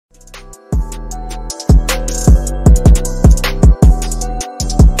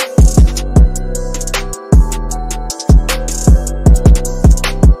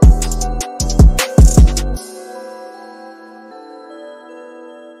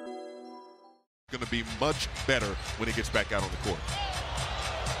Going to be much better when he gets back out on the court.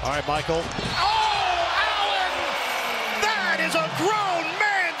 All right, Michael. Oh, Allen! That is a grown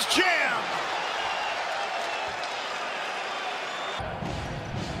man's jam!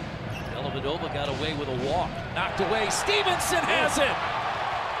 Dellavedova got away with a walk. Knocked away. Stevenson has it!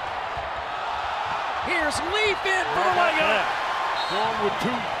 Here's Leaf in for the layup. Going with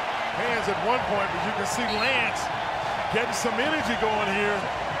two hands at one point, but you can see Lance getting some energy going here.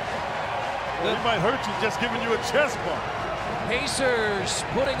 Well, he might hurt you just giving you a chest bump. Pacers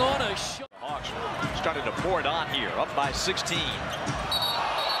putting on a show. Hawks starting to pour it on here, up by 16. And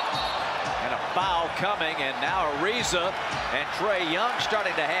a foul coming, and now Ariza and Trae Young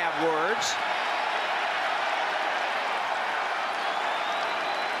starting to have words.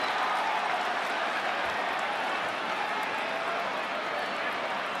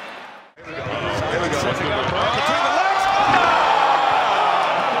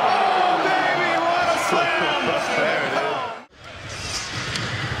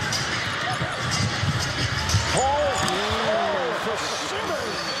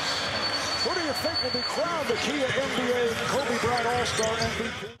 Who do you think will be crowned the Kia NBA Kobe Bryant All-Star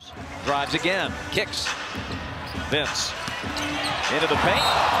MVP? Drives again, kicks. Vince into the paint,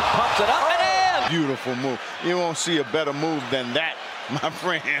 pumps it up and in! Beautiful move. You won't see a better move than that, my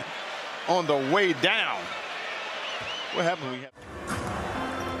friend. On the way down. What happened? We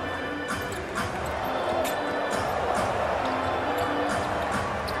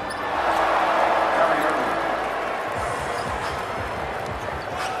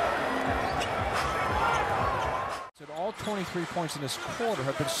have all 23 points in this quarter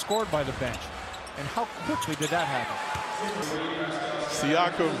have been scored by the bench. And how quickly did that happen?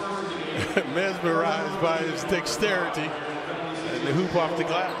 Siakam mesmerized by his dexterity and the hoop off the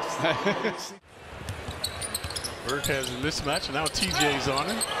glass. Burke has a mismatch, and now TJ's on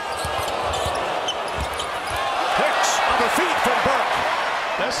him. Hicks on the feet from Burke.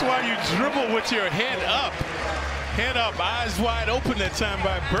 That's why you dribble with your head up. Head up, eyes wide open that time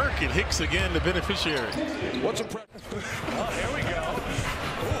by Burke, and Hicks again the beneficiary. What's a pre- Oh, here we go.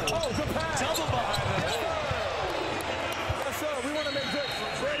 Oh, the pass. Double behind it. Yes, sir. We want to make good.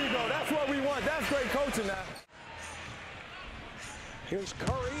 There you go. That's what we want. That's great coaching now. Here's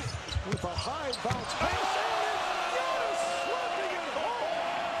Curry with a high bounce pass. Yes! Slapping it home.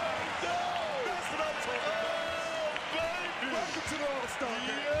 That's what I'm talking about. Welcome to the All-Star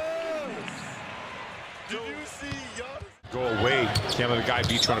game. Yes. Did you see Giannis? Go away. Can't let a guy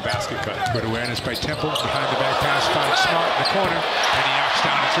beat you on a basket cut. Good awareness by Temple. Behind the back pass, finds Smart in the corner. And he knocks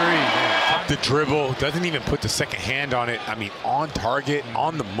down a three. Man. The dribble. Doesn't even put the second hand on it. I mean, on target,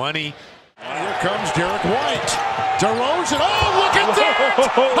 on the money. Here comes Derek White. DeRozan. Oh, look at that! A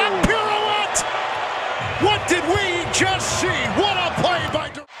pirouette! What did we just see? What a play by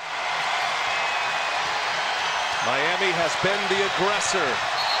DeRozan. Miami has been the aggressor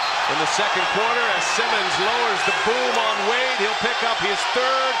in the second quarter as Simmons lowers the boom on Wade. He'll pick up his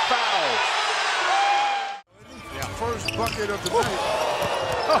third foul. Yeah, first bucket of the night.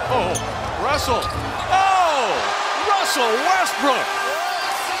 Oh, Russell. Oh, Russell Westbrook.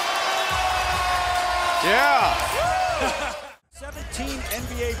 Yeah. 17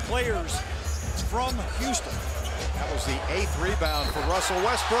 NBA players from Houston. That was the 8th rebound for Russell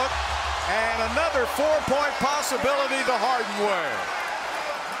Westbrook. And another 4-point possibility the Harden way.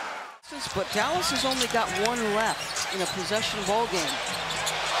 But Dallas has only got one left in a possession ball game.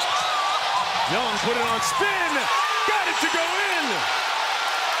 Young put it on spin. Got it to go in.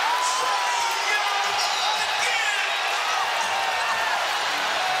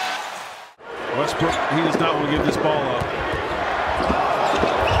 Westbrook, he does not want to give this ball up.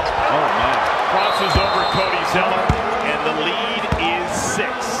 Oh, man. Crosses over Cody Zeller, and the lead is 6.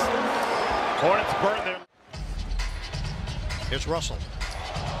 Hornets burn them. Here's Russell.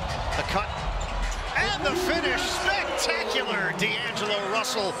 The cut. And the finish. Spectacular. D'Angelo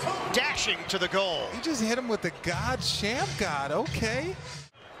Russell dashing to the goal. He just hit him with the God Sham God. Okay.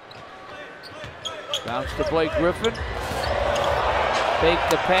 Bounce to Blake Griffin. Fake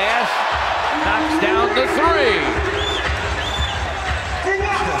the pass. Knocks down the three.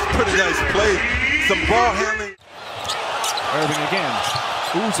 That's pretty nice play. Some ball handling. Irving again.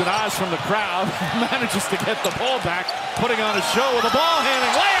 Oohs and ahs from the crowd. Manages to get the ball back. Putting on a show with the ball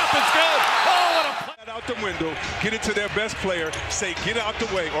handling. Layup is good. Oh, what a play. Out the window, get it to their best player, say get out the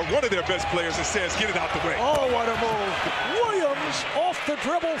way, or one of their best players that says get it out the way. Oh, what a move. Williams off the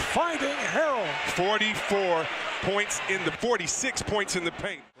dribble, finding Harrell. 46 points in the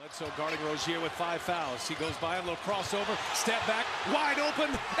paint. Bledsoe guarding Rozier with 5 fouls. He goes by a little crossover, step back, wide open,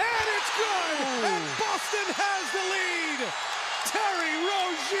 and it's good! Ooh. And Boston has the lead! Terry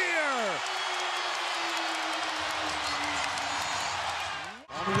Rozier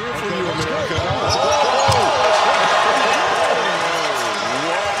I'm here for you, America.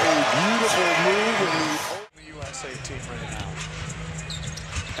 What a beautiful move in the USA team right now.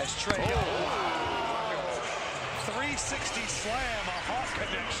 As Trae Young, 360 slam, a Hawk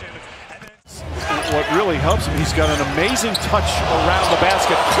connection. And then what really helps him, he's got an amazing touch around the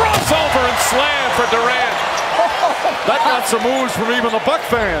basket. Crossover and slam for Durant. That got some moves from even the Buck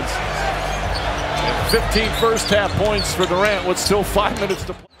fans. And 15 first half points for Durant with still 5 minutes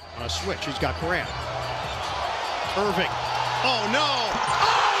to play. On a switch, he's got Grant. Irving. Oh, no.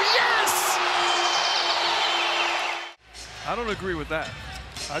 oh, yes! I don't agree with that.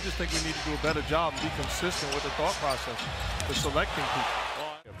 I just think we need to do a better job and be consistent with the thought process for selecting people.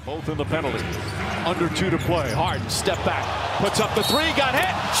 Both in the penalty. Under 2 to play. Harden, step back. Puts up the 3, got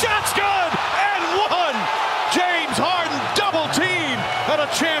hit. Shot's good! And one! James Harden double team and a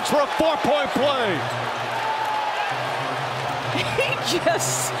chance for a 4-point play. He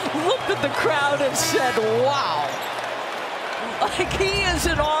just looked at the crowd and said, wow. Like he is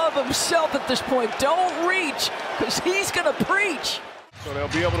in awe of himself at this point. Don't reach, because he's going to preach. So they'll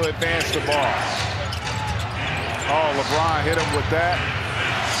be able to advance the ball. Oh, LeBron hit him with that.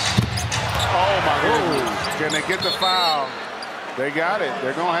 Oh, my goodness. Can they get the foul? They got it.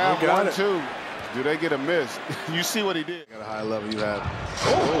 They're going to have 1-2. Do they get a miss? You see what he did. At a high level, you have.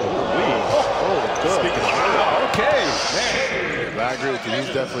 Good. Okay. But I agree with you.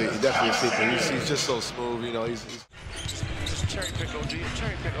 He's definitely a sleeper. He's just so smooth. You know, he's Just cherry pick OG.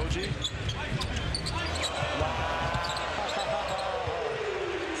 Cherry pick OG.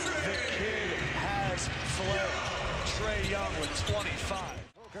 The kid has flair. Trae Young with 25.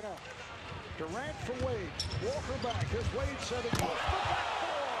 Broken up. Durant for Wade. Walker back. Here's Wade setting up.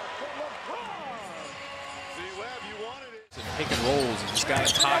 C-Web, you wanted it. Pick and rolls. He's got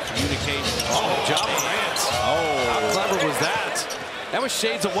to talk communication. Oh, Ja Morant. Oh, how clever was that? That was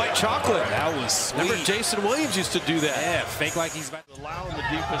shades of white chocolate. That was sweet. Remember Jason Williams used to do that. Yeah, fake like he's about to Allowing the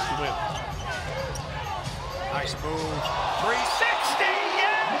defense to win. Nice move. 360,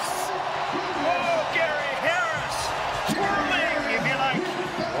 yes! Oh, Gary Harris. Twirling, if you like.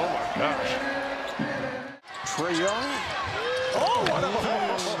 Oh, my gosh. Trae Young. Oh, what a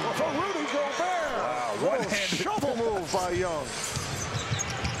pass for Rudy Gobert. Wow, one-handed shovel move by Young.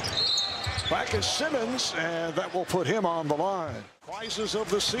 Back is Simmons, and that will put him on the line. Prizes of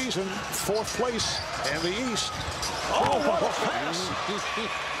the season, 4th place in the East. Oh, what a pass.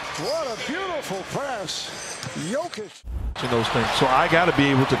 What a beautiful pass. Jokic. Those things. So I got to be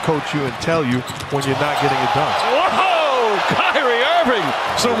able to coach you and tell you when you're not getting it done. Whoa! Kyrie Irving,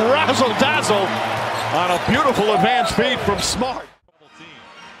 some razzle-dazzle on a beautiful advanced feed from Smart.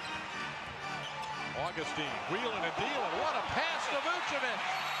 Augustine wheeling and dealing. What a pass to Vucevic.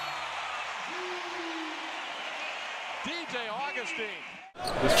 DJ Augustine.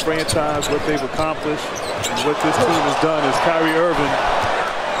 This franchise, what they've accomplished, and what this team has done is Kyrie Irving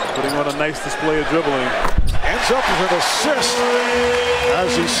putting on a nice display of dribbling. Ends up with an assist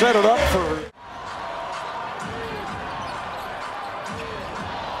as he set it up for.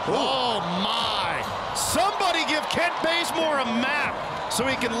 Oh my! Somebody give Kent Bazemore a map so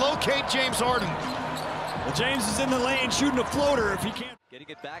he can locate James Harden. Well, James is in the lane shooting a floater if he can't. Getting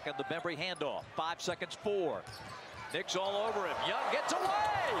it back on the Bembry handoff. 5 seconds, 4. Knicks all over him. Young gets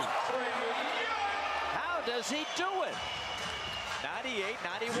away. How does he do it?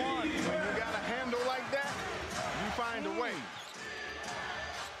 98-91. When you got a handle like that, you find a way.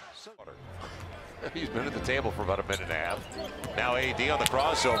 He's been at the table for about a minute and a half. Now AD on the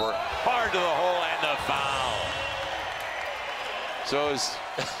crossover. Hard to the hole and the foul. So is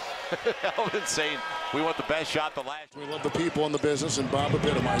Elvin saying we want the best shot the last. We love the people in the business, and Bob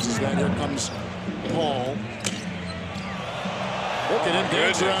epitomizes that. Here comes Paul. Looking in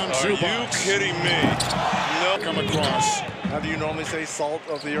dance around Are Zubac. you kidding me? No. Come across. How do you normally say salt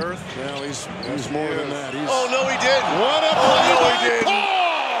of the earth? Well, he's more than that. Oh, no, he didn't. What a play no, he didn't.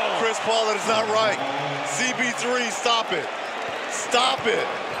 Paul! Chris Paul, that is not right. CP3, stop it. Stop it.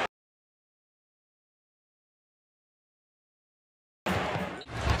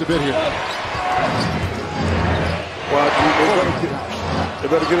 A bit here. Well, they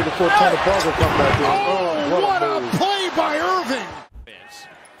better get it before Tony Parker come back in. Oh, what a play by Irving.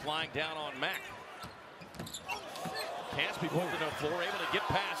 Flying down on Mack. Cansby put it on the floor, able to get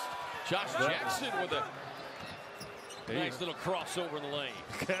past Josh Jackson with a nice little crossover in the lane.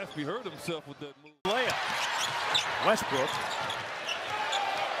 Cansby hurt himself with that move. Layup. Westbrook.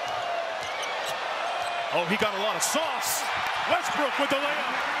 Oh, he got a lot of sauce. Westbrook with the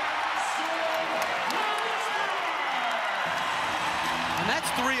layup. And that's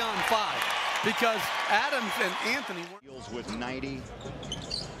 3 on 5 because Adams and Anthony with 90.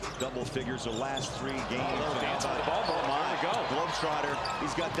 double figures the last 3 games. Dance on the ball, there we go. Globetrotter,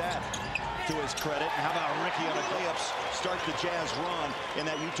 he's got that to his credit. And how about Ricky on the layups start the Jazz run in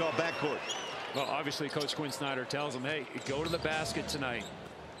that Utah backcourt? Well, obviously, Coach Quinn Snyder tells him, hey, go to the basket tonight.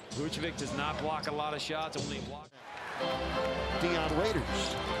 Vucevic does not block a lot of shots, only block. Dion Waiters.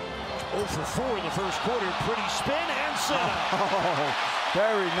 0 for 4 in the first quarter. Pretty spin and set up. Oh,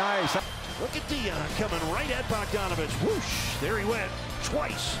 very nice. Look at Dion coming right at Bogdanovich. Whoosh, there he went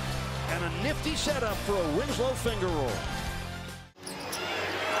twice. And a nifty setup for a Winslow finger roll.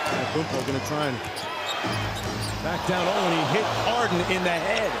 Bumpo going to try and back down. Oh, and he hit Harden in the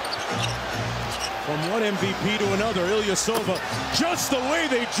head. From one MVP to another, Ilyasova, just the way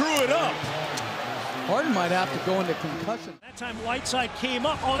they drew it up. Harden might have to go into concussion. That time Whiteside came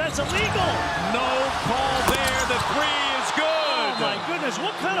up. Oh, that's illegal. No call there. The 3 is good. Oh, my goodness.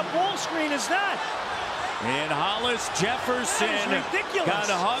 What kind of ball screen is that? And Hollis Jefferson ridiculous. got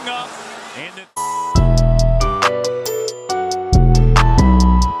hung up. And